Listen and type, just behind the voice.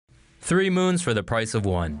3 moons for the price of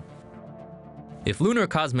 1. If lunar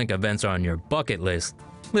cosmic events are on your bucket list,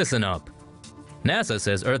 listen up. NASA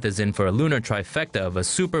says Earth is in for a lunar trifecta of a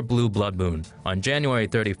super blue blood moon on January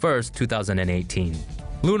 31st, 2018.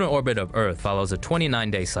 Lunar orbit of Earth follows a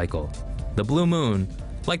 29-day cycle. The blue moon,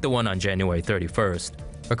 like the one on January 31st,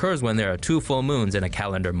 occurs when there are 2 full moons in a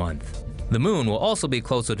calendar month. The moon will also be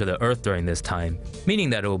closer to the Earth during this time, meaning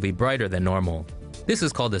that it will be brighter than normal. This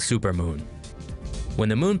is called a supermoon. When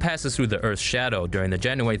the moon passes through the Earth's shadow during the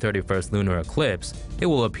January 31st lunar eclipse, it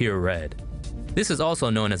will appear red. This is also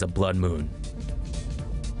known as a blood moon.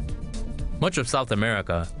 Much of South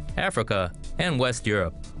America, Africa, and West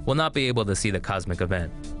Europe will not be able to see the cosmic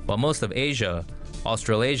event, while most of Asia,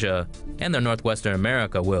 Australasia, and the northwestern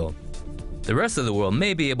America will. The rest of the world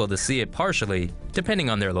may be able to see it partially, depending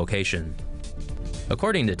on their location.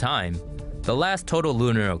 According to Time, the last total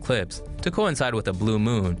lunar eclipse to coincide with a blue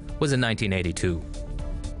moon was in 1982.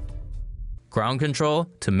 Ground control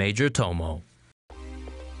to Major Tomo.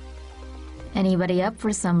 Anybody up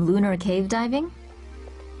for some lunar cave diving?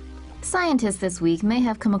 Scientists this week may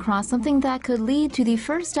have come across something that could lead to the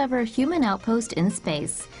first ever human outpost in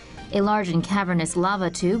space. A large and cavernous lava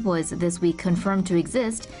tube was this week confirmed to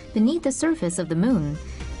exist beneath the surface of the moon.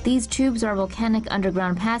 These tubes are volcanic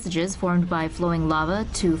underground passages formed by flowing lava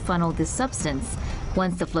to funnel this substance.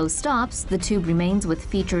 Once the flow stops, the tube remains with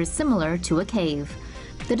features similar to a cave.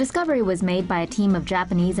 The discovery was made by a team of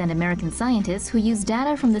Japanese and American scientists who used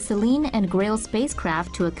data from the Selene and Grail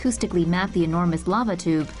spacecraft to acoustically map the enormous lava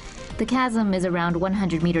tube. The chasm is around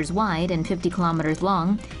 100 meters wide and 50 kilometers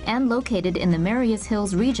long and located in the Marius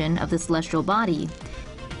Hills region of the celestial body.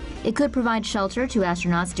 It could provide shelter to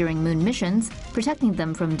astronauts during moon missions, protecting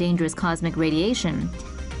them from dangerous cosmic radiation.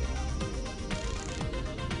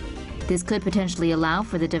 This could potentially allow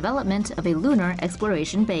for the development of a lunar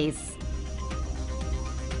exploration base.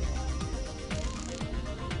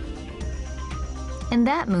 And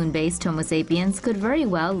that moon base, Homo sapiens, could very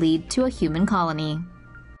well lead to a human colony.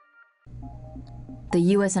 The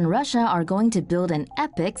US and Russia are going to build an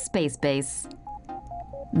epic space base.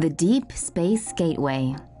 The Deep Space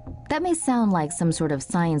Gateway. That may sound like some sort of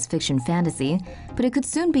science fiction fantasy, but it could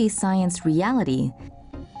soon be science reality.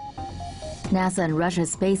 NASA and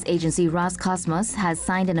Russia's space agency Roscosmos has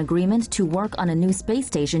signed an agreement to work on a new space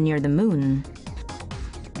station near the moon.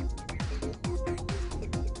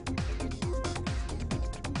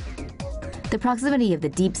 The proximity of the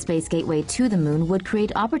Deep Space Gateway to the moon would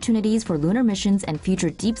create opportunities for lunar missions and future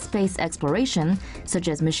deep space exploration, such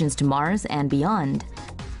as missions to Mars and beyond.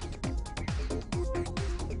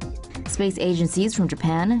 Space agencies from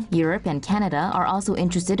Japan, Europe, and Canada are also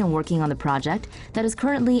interested in working on the project that is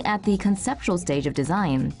currently at the conceptual stage of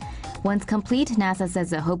design. Once complete, NASA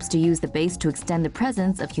says it hopes to use the base to extend the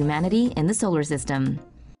presence of humanity in the solar system.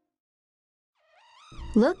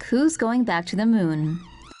 Look who's going back to the moon.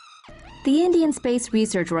 The Indian Space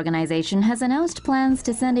Research Organization has announced plans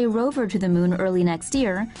to send a rover to the moon early next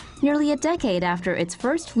year, nearly a decade after its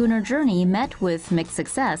first lunar journey met with mixed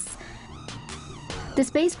success. The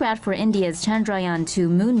spacecraft for India's Chandrayaan-2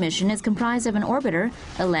 moon mission is comprised of an orbiter,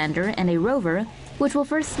 a lander, and a rover, which will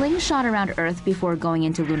first slingshot around Earth before going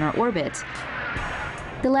into lunar orbit.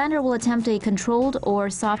 The lander will attempt a controlled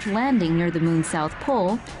or soft landing near the moon's south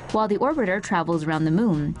pole, while the orbiter travels around the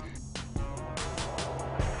moon.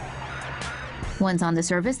 Once on the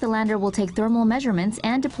surface, the lander will take thermal measurements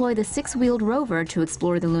and deploy the 6-wheeled rover to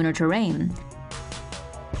explore the lunar terrain.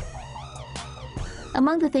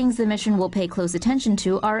 Among the things the mission will pay close attention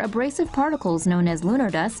to are abrasive particles known as lunar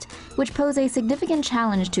dust, which pose a significant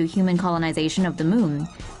challenge to human colonization of the moon.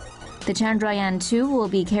 The Chandrayaan-2 will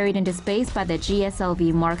be carried into space by the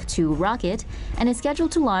GSLV Mark II rocket and is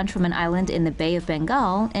scheduled to launch from an island in the Bay of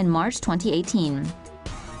Bengal in March 2018.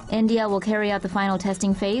 India will carry out the final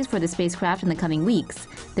testing phase for the spacecraft in the coming weeks.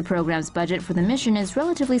 The program's budget for the mission is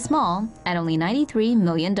relatively small, at only $93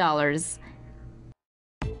 million.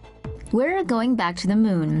 We're going back to the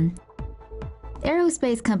moon.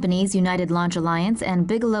 Aerospace companies United Launch Alliance and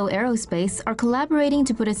Bigelow Aerospace are collaborating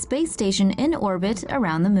to put a space station in orbit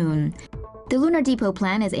around the moon. The Lunar Depot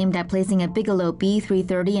plan is aimed at placing a Bigelow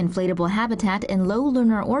B-330 inflatable habitat in low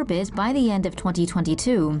lunar orbit by the end of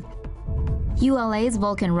 2022. ULA's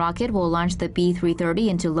Vulcan rocket will launch the B-330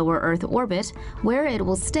 into lower Earth orbit, where it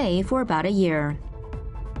will stay for about a year.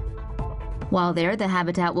 While there, the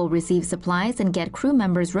habitat will receive supplies and get crew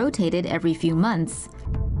members rotated every few months.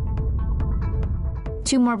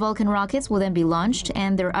 2 more Vulcan rockets will then be launched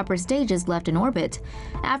and their upper stages left in orbit.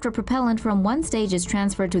 After propellant from one stage is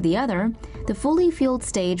transferred to the other, the fully fueled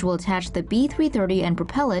stage will attach the B-330 and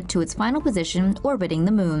propel it to its final position orbiting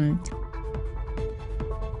the moon.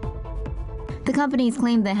 The companies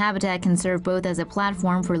claim the habitat can serve both as a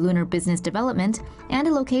platform for lunar business development and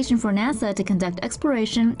a location for NASA to conduct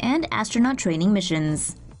exploration and astronaut training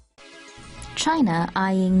missions. China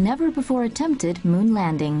eyeing never-before-attempted moon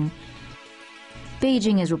landing.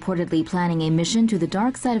 Beijing is reportedly planning a mission to the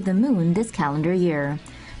dark side of the moon this calendar year.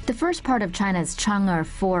 The first part of China's Chang'e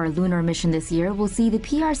 4 lunar mission this year will see the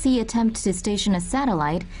PRC attempt to station a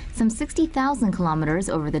satellite some 60,000 kilometers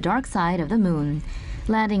over the dark side of the moon.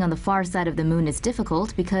 Landing on the far side of the moon is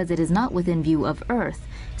difficult because it is not within view of Earth,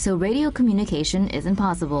 so radio communication isn't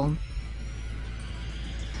possible.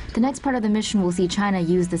 The next part of the mission will see China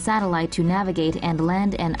use the satellite to navigate and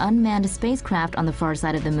land an unmanned spacecraft on the far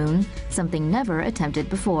side of the moon, something never attempted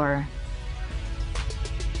before.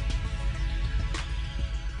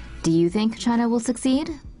 Do you think China will succeed?